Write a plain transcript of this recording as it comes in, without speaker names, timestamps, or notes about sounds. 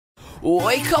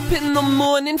Wake up in the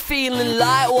morning feeling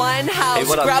like Winehouse. Hey,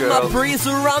 what up, grab girl? my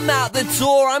breezer, I'm out the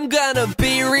door, I'm gonna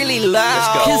be really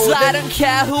loud. Cause I don't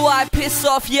care who I piss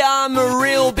off, yeah, I'm a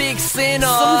real big sinner.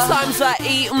 Sometimes I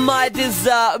eat my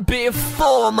dessert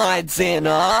before my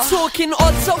dinner. Talking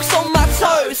odd socks on my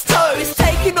toes,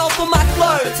 taking off all my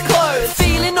clothes,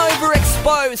 feeling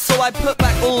overexposed, so I put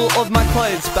back all of my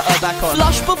clothes back on.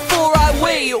 Flush before I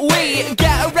wee,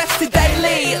 get arrested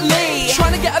daily,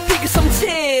 trying to get a peek of some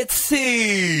tits.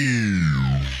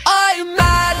 I'm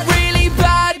mad, really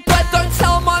bad, but don't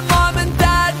tell my mom and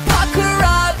dad. Pucker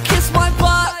up, kiss my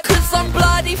butt, cause I'm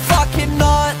bloody fucking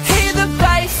not. Hear the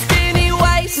bass, skinny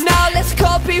waist, now let's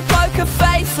copy poker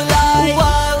face like whoa,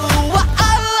 whoa, oh,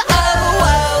 oh, oh,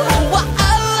 whoa, oh, oh.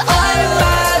 I'm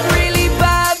mad, really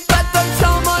bad, but don't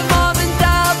tell my mom and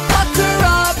dad. Pucker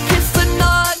up, kiss the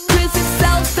nut, cause it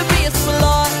sells to be a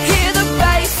slut. Hear the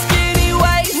bass, skinny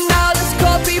waist, now let's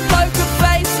copy poker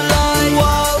face like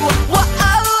whoa, whoa, oh, oh,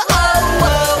 oh,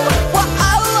 whoa, oh,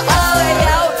 oh. I stay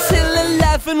out till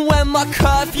 11 when my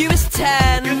curfew is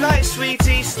 10. Good night,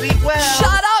 sweetie, sleep well.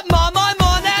 Shut up, mum, I'm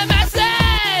on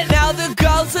MSN. Now the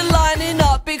girls are lining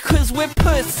up because we're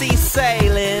pussy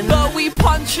sailing, but we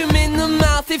punch them in the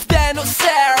mouth if they're not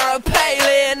Sarah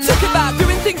Palin. Talk about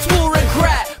doing things we'll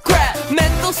regret,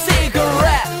 menthol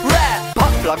cigarette,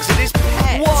 Butt plugs in his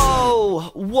pet.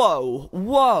 Whoa, whoa,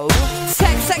 whoa.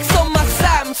 Sex on my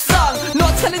Samsung,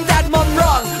 not telling dad mum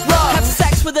wrong. Have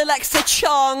sex with Alexa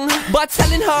Chung by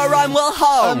telling her I'm well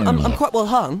hung. I'm quite well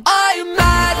hung. I'm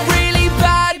mad, really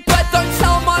bad, but don't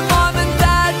tell my mom and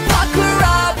dad. Pucker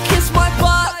up, kiss my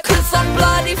butt, cause I'm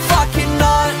bloody fucking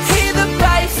not. Hear the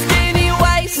bass, skinny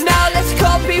waist, now let's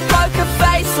copy poker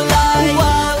face like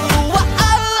whoa, whoa, oh,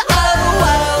 oh, oh,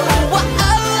 whoa, oh, oh.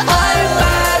 I'm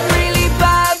mad, really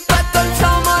bad, but don't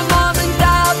tell my mom and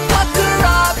dad. Pucker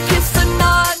up, kiss the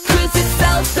nut, cause it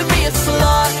sells to be a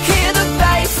slut. Hear the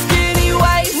bass, skinny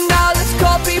waist, now let's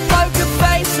copy poker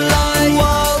face like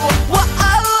whoa, whoa, oh,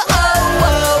 oh, oh,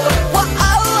 whoa, oh,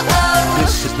 oh.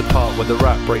 This is the part where the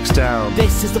rap breaks down.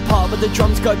 This is the part where the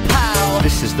drums go pow.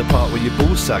 This is the part where your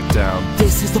balls sag down.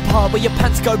 This is the part where your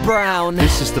pants go brown.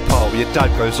 This is the part where your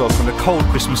dad goes off on a cold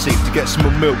Christmas Eve to get some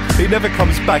more milk. He never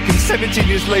comes back, and 17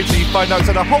 years later you find out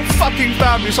that a whole fucking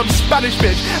family is some Spanish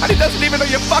bitch, and he doesn't even know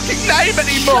your fucking name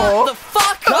anymore. Shut the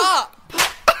fuck up!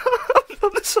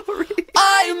 I'm sorry.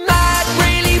 I'm mad.